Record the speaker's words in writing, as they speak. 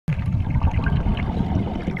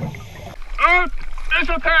It's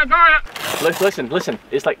okay, I got it. Listen.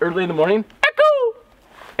 It's like early in the morning. Echo!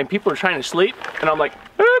 And people are trying to sleep, and I'm like,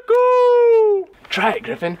 echo! Try it,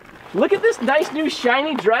 Griffin. Look at this nice new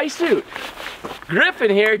shiny dry suit. Griffin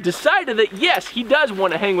here decided that yes, he does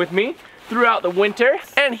want to hang with me throughout the winter,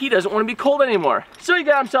 and he doesn't want to be cold anymore. So he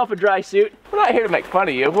got himself a dry suit. We're not here to make fun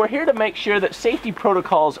of you. We're here to make sure that safety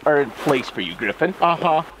protocols are in place for you, Griffin.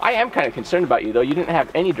 I am kind of concerned about you though. You didn't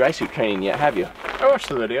have any dry suit training yet, have you? I watched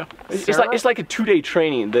the video. It's like a 2-day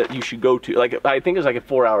training that you should go to. Like, I think it's like a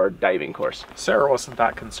 4-hour diving course. Sarah wasn't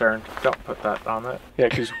that concerned. Don't put that on it. Yeah,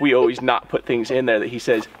 because we always not put things in there that he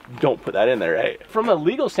says, don't put that in there, right? From a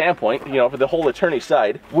legal standpoint, you know, for the whole attorney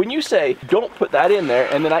side, when you say, don't put that in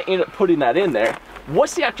there, and then I end up putting that in there,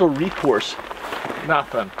 what's the actual recourse?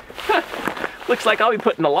 Nothing. Looks like I'll be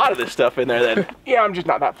putting a lot of this stuff in there then. Yeah, I'm just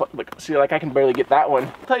not that, look, see, like I can barely get that one.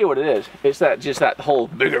 I'll tell you what it is. It's just that whole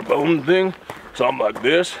bigger bone thing. Something like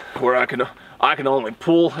this, where I can only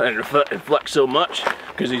pull and flex so much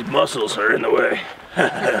because these muscles are in the way.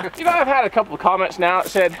 You know, I've had a couple of comments now that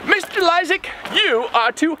said, MrLeisek, you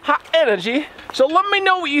are too high energy. So let me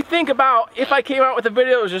know what you think about if I came out with a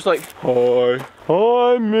video that was just like, hi,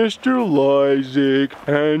 I'm MrLeisek,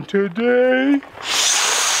 and today,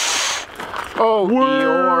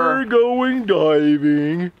 we're going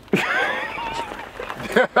diving.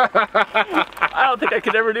 I don't think I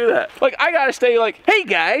could ever do that. Like, I gotta stay like, hey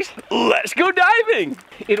guys, let's go diving.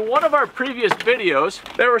 In one of our previous videos,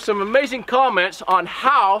 there were some amazing comments on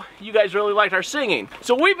how you guys really liked our singing.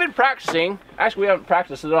 So we've been practicing. Actually, we haven't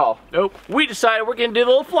practiced at all. Nope. We decided we're gonna do a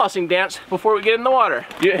little flossing dance before we get in the water.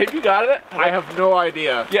 Have you got it? I have no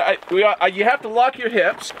idea. Yeah, you have to lock your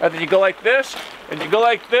hips, and then you go like this, and you go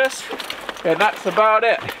like this, and that's about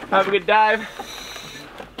it. Have a good dive.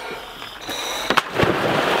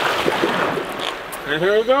 And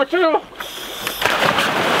here we go too.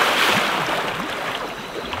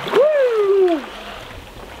 Woo!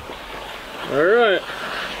 All right.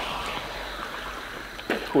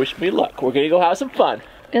 Wish me luck. We're gonna go have some fun.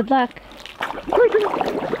 Good luck.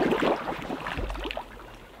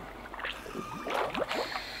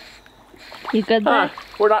 You good there?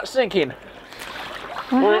 We're not sinking.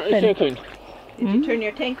 We're not sinking. Did you turn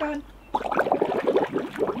your tank on?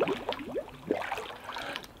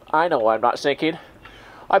 I know why I'm not sinking.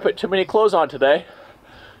 I put too many clothes on today.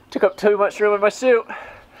 Took up too much room in my suit.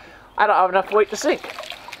 I don't have enough weight to sink.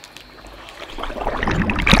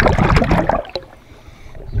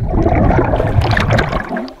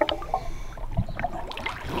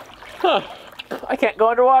 Huh. I can't go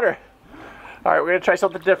underwater. All right, we're gonna try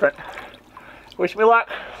something different. Wish me luck.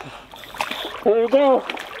 Here we go.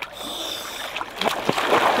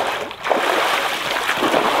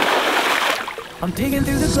 I'm digging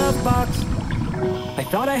through the glove box. I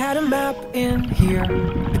thought I had a map in here.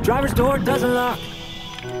 The driver's door doesn't lock.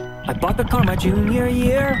 I bought the car my junior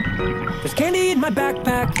year. There's candy in my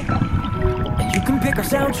backpack, and you can pick our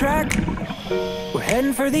soundtrack. We're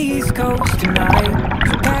heading for the East Coast tonight.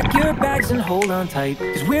 So pack your bags and hold on tight,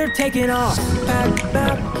 cause we're taking off. Pack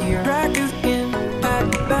back here, track is in.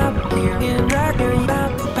 Pack back here, in. Track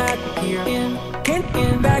back here, in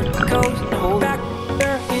back coast, hold back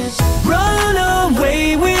there in. Run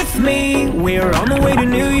away with me, we're on the way to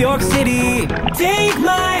New York City. Take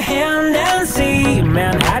my hand and see,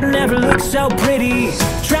 Manhattan never looks so pretty.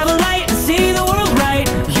 Travel light and see the world right,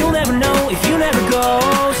 you'll never know if you never go.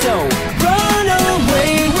 So run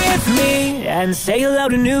away with me and say hello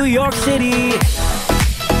to New York City.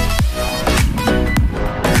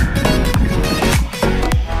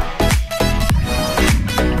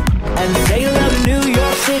 And say hello to New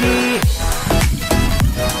York City.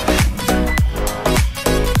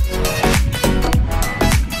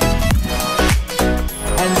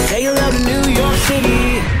 And say hello to New York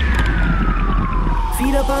City.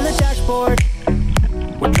 Feet up on the dashboard,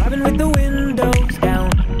 we're driving with the windows down.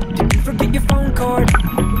 Did you forget your phone cord?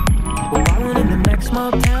 We're balling in the next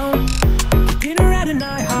small town. Dinner at an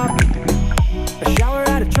IHOP, a shower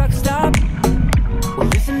at a truck stop. We'll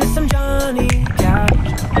listen to some Johnny Cash.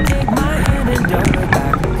 Take my hand and don't look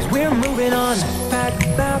back, cause we're moving on. Pack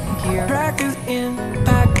back here, track is in.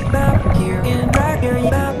 Pack back here, in. Track here,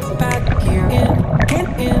 back here,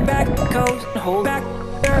 in back coast, hold back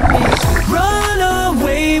there in. Run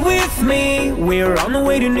away with me, we're on the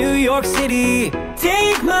way to New York City.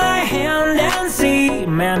 Take my hand and see,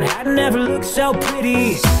 Manhattan never looks so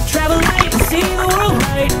pretty. Travel light and see the world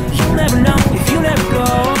right, you'll never know if you never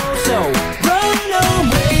go. So run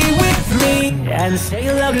away with me and say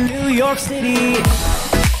hello to New York City.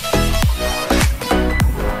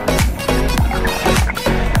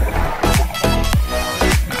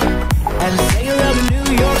 And say hello to New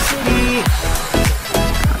York City.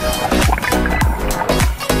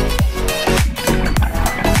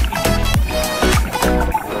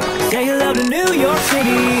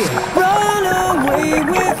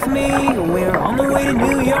 me. We're on the way to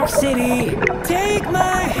New York City. Take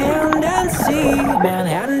my hand and see.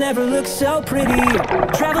 Manhattan never looks so pretty.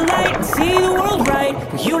 Travel light and see the world right.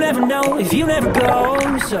 Well, you never know if you never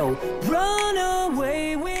go. So run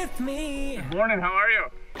away with me. Good morning, how are you?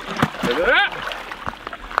 Look at that.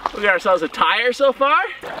 We got ourselves a tire so far,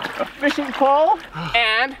 a fishing pole,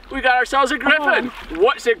 and we got ourselves a Griffin.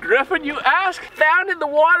 What's a Griffin, you ask? Found in the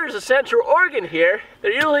waters of Central Oregon here.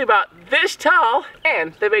 They're usually about this tall,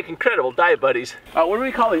 and they make incredible dive buddies. What do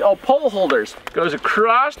we call these? Oh, pole holders. Goes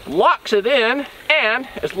across, locks it in, and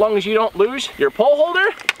as long as you don't lose your pole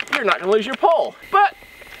holder, you're not gonna lose your pole. But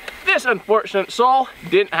this unfortunate soul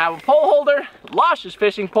didn't have a pole holder, lost his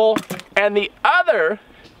fishing pole, and the other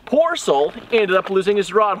poor soul ended up losing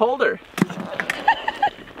his rod holder.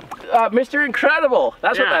 Mr. Incredible,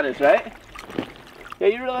 that's what that is, right? Yeah,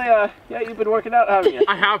 you really, yeah, you've been working out, haven't you?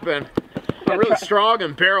 I have been. I'm really strong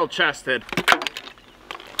and barrel chested.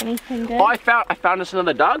 Anything good? Oh, I found us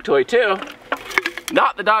another dog toy too.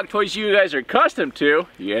 Not the dog toys you guys are accustomed to.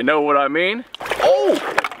 You know what I mean? Oh,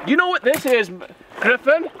 you know what this is,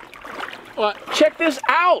 Griffin? What? Check this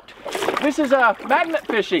out. This is magnet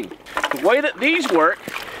fishing. The way that these work,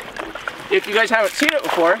 if you guys haven't seen it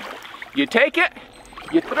before, you take it,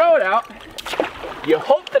 you throw it out, you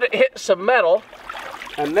hope that it hits some metal,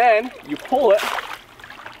 and then you pull it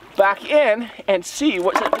back in and see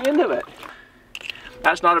what's at the end of it.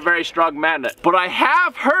 That's not a very strong magnet, but I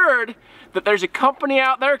have heard that there's a company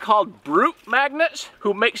out there called Brute Magnets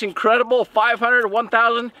who makes incredible 500,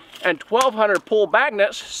 1000, and 1200 pull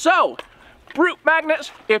magnets. So, Brute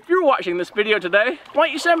Magnets, if you're watching this video today, why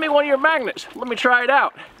don't you send me one of your magnets? Let me try it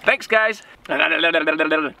out. Thanks, guys.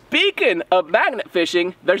 Speaking of magnet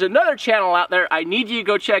fishing, there's another channel out there I need you to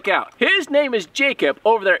go check out. His name is Jacob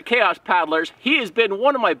over there at Chaos Paddlers. He has been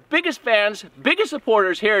one of my biggest fans, biggest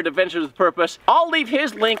supporters here at Adventures with Purpose. I'll leave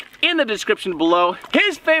his link in the description below.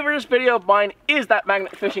 His favorite video of mine is that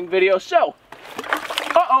magnet fishing video, so,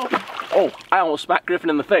 oh, I almost smacked Griffin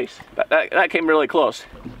in the face. That came really close.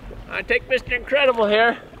 I take Mr. Incredible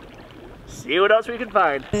here. See what else we can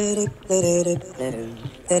find.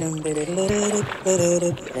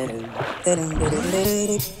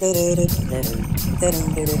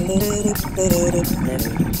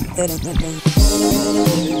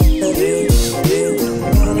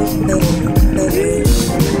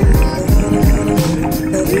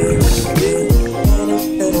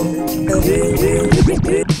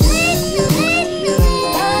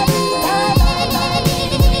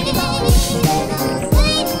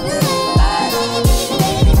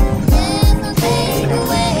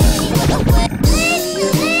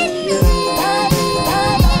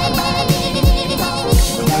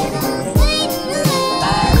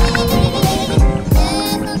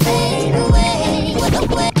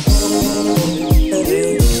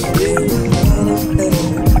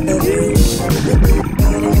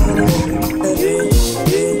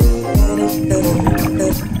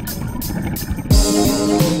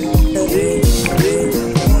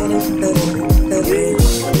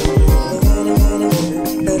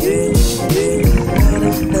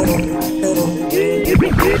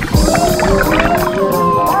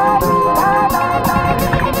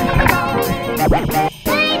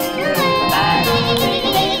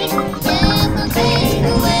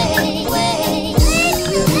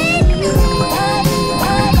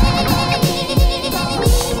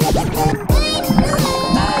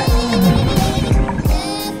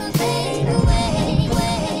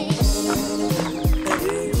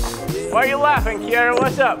 Why are you laughing, Kiara?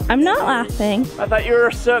 What's up? I'm not laughing. I thought you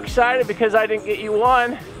were so excited because I didn't get you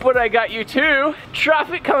one, but I got you two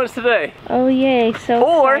traffic cones today. Oh yay, so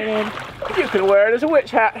Or excited. you can wear it as a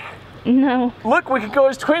witch hat. No. Look, we can go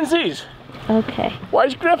as twinsies. Okay.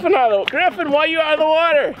 Why's Griffin out of the Griffin, why are you out of the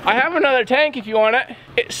water? I have another tank if you want it.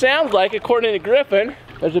 It sounds like, according to Griffin,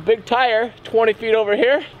 there's a big tire 20 feet over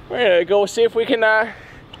here. We're gonna go see if we can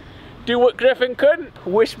do what Griffin couldn't.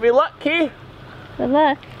 Wish me luck, Key. Good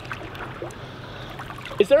luck.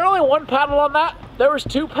 Is there only one paddle on that? There was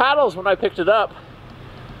two paddles when I picked it up.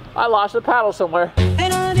 I lost a paddle somewhere.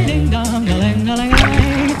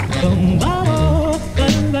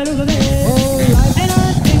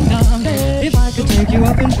 If I could take you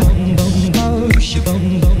up and boom, boom, boom,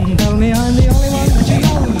 boom, tell me I'm the only one that you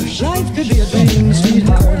know. Life could be a dream,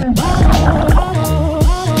 sweetheart.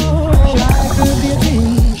 Life could be a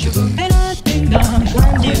dream. And I think I'm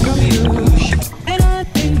trying to get from you. And I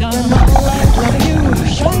think I'm not like loving you.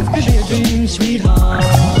 Life could be a dream, sweetheart.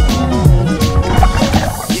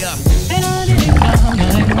 Yeah. And I think I'm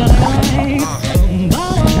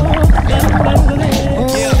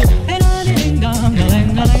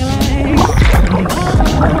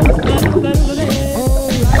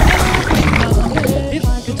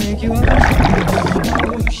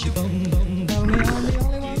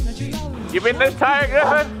this tire,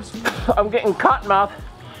 Griffin? I'm getting cotton mouth,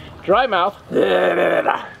 dry mouth.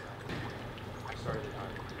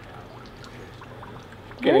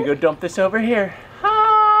 Gonna go dump this over here.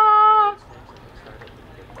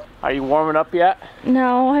 Are you warming up yet?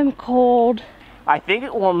 No, I'm cold. I think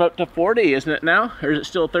it warmed up to 40, isn't it now? Or is it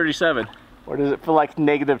still 37? Or does it feel like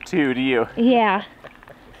 -2 to you? Yeah.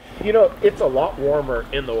 You know, it's a lot warmer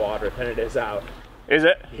in the water than it is out. Is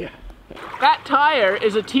it? Yeah. That tire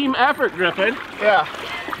is a team effort, Griffin. Yeah.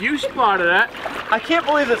 You spotted that. I can't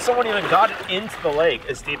believe that someone even got it into the lake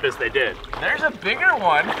as deep as they did. There's a bigger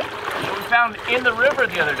one that we found in the river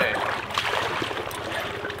the other day.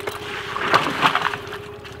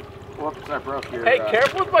 Whoops, I broke your... Hey,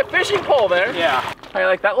 careful with my fishing pole there. Yeah. How you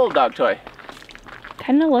like that little dog toy?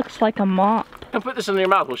 Kind of looks like a mop. Come put this in your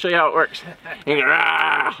mouth. We'll show you how it works. You go,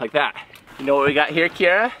 "Rah," like that. You know what we got here,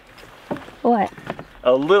 Kiara? What?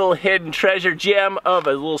 A little hidden treasure gem of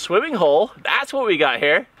a little swimming hole. That's what we got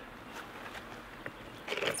here.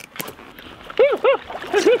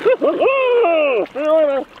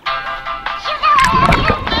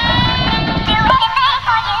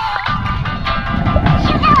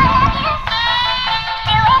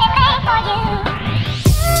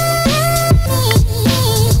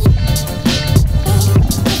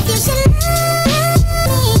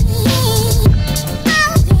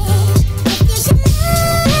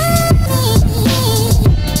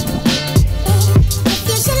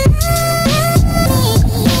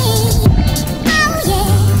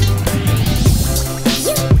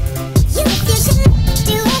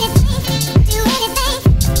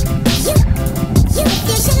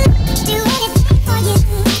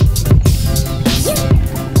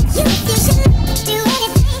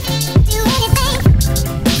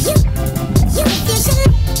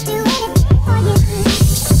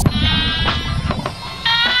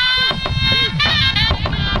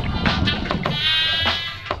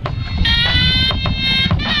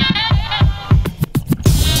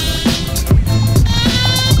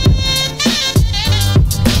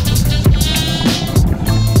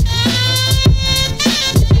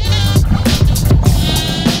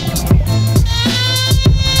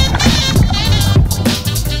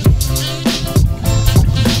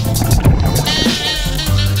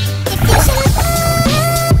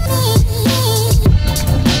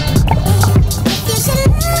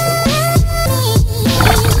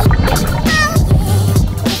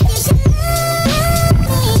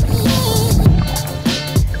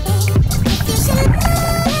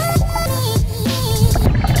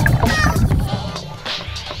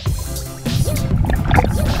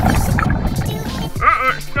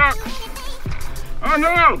 Oh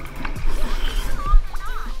no!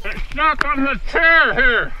 It's stuck on the chair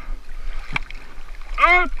here.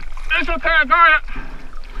 Oh, it's okay, I got it.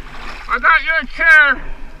 I got your chair.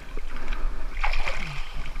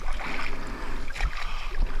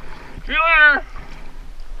 See you later.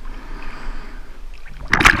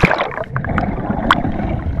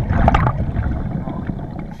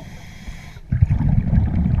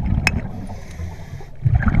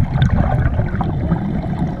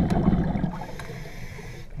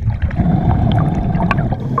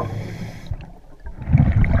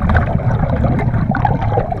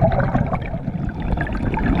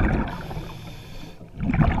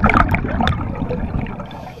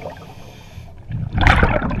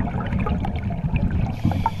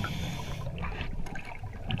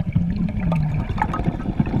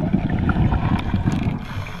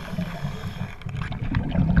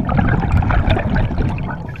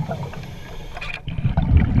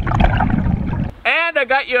 I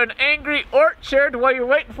got you an angry orchard while you're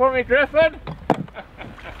waiting for me, Griffin.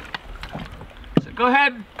 So go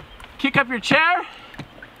ahead, kick up your chair,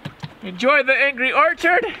 enjoy the angry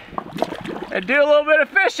orchard, and do a little bit of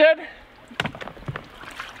fishing.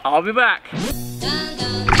 I'll be back.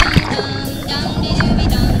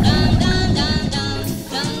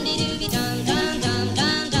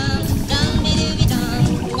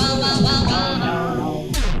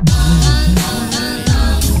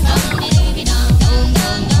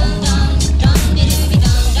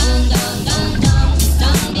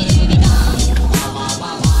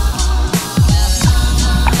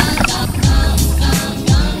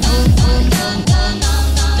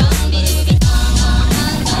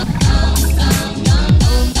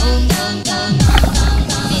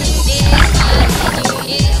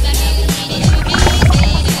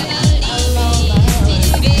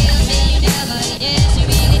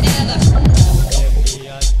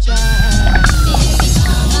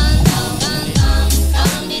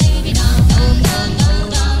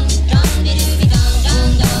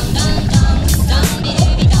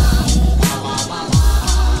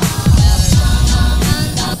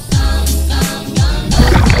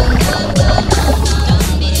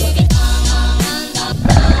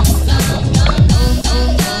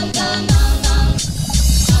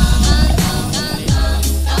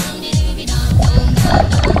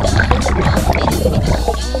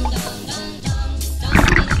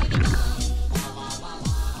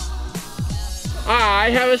 I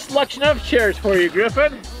have a selection of chairs for you,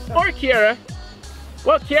 Griffin. Or Kiara.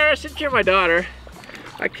 Well, Kiara, since you're my daughter,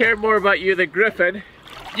 I care more about you than Griffin.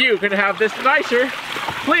 You can have this nicer,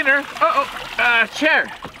 cleaner,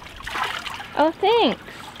 chair. Oh, thanks.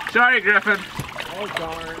 Sorry, Griffin. Oh,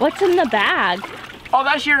 darn. What's in the bag? Oh,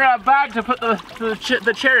 that's your bag to put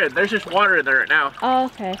the chair in. There's just water in there right now. Oh,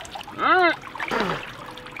 okay. Alright.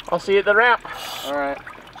 I'll see you at the ramp. Alright.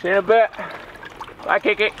 See you in a bit. Bye,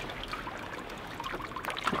 Kiki.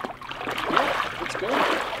 Let's go.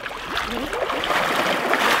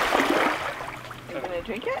 Are you gonna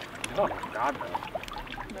drink it? Oh, God, no.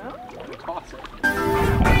 No? Let me toss it.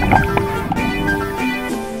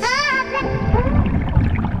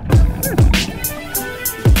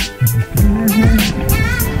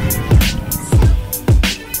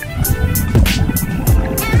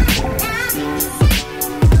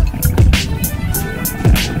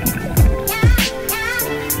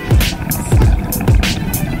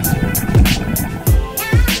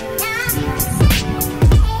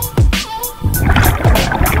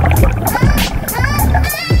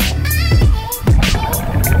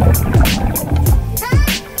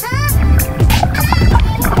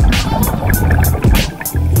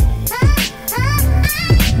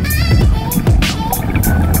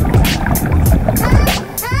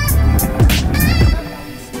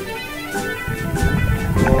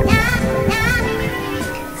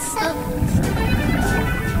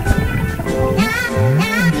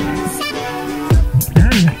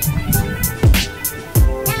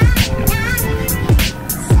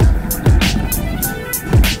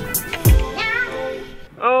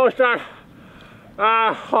 Oh, it's not.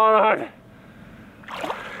 Hold on.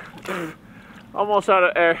 Almost out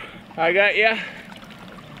of air. I got you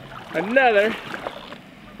another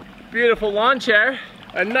beautiful lawn chair,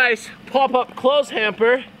 a nice pop-up clothes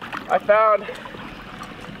hamper. I found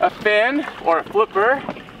a fin or a flipper.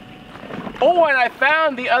 Oh, and I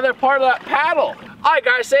found the other part of that paddle. I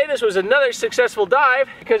gotta say, this was another successful dive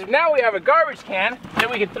because now we have a garbage can that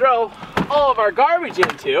we can throw all of our garbage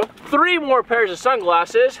into. 3 more pairs of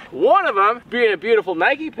sunglasses, one of them being a beautiful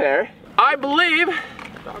Nike pair. I believe,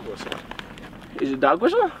 Dog whistle. is it dog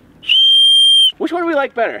whistle? Which one do we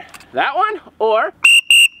like better? That one or,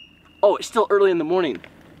 oh, it's still early in the morning.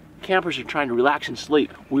 Campers are trying to relax and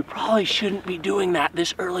sleep. We probably shouldn't be doing that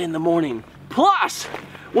this early in the morning. Plus,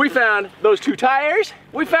 we found those 2 tires.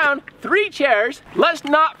 We found 3 chairs. Let's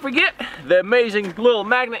not forget the amazing little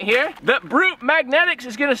magnet here. That Brute Magnetics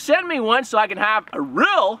is gonna send me one so I can have a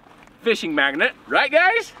real fishing magnet. Right,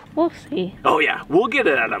 guys? We'll see. Oh yeah, we'll get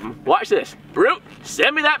it out of them. Watch this. Brute,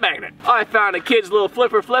 send me that magnet. I found a kid's little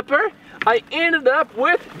flipper. I ended up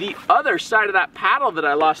with the other side of that paddle that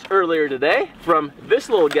I lost earlier today from this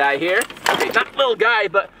little guy here. Okay, not little guy,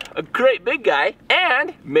 but a great big guy.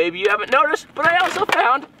 And maybe you haven't noticed, but I also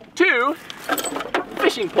found 2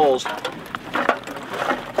 fishing poles.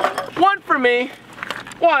 One for me,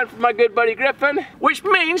 one for my good buddy Griffin, which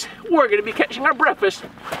means we're gonna be catching our breakfast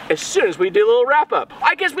as soon as we do a little wrap up.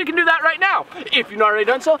 I guess we can do that right now. If you've not already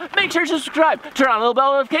done so, make sure to subscribe, turn on the little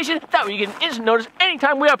bell notification, that way you get an instant notice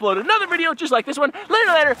anytime we upload another video just like this one.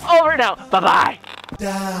 Later, over and out. Bye-bye.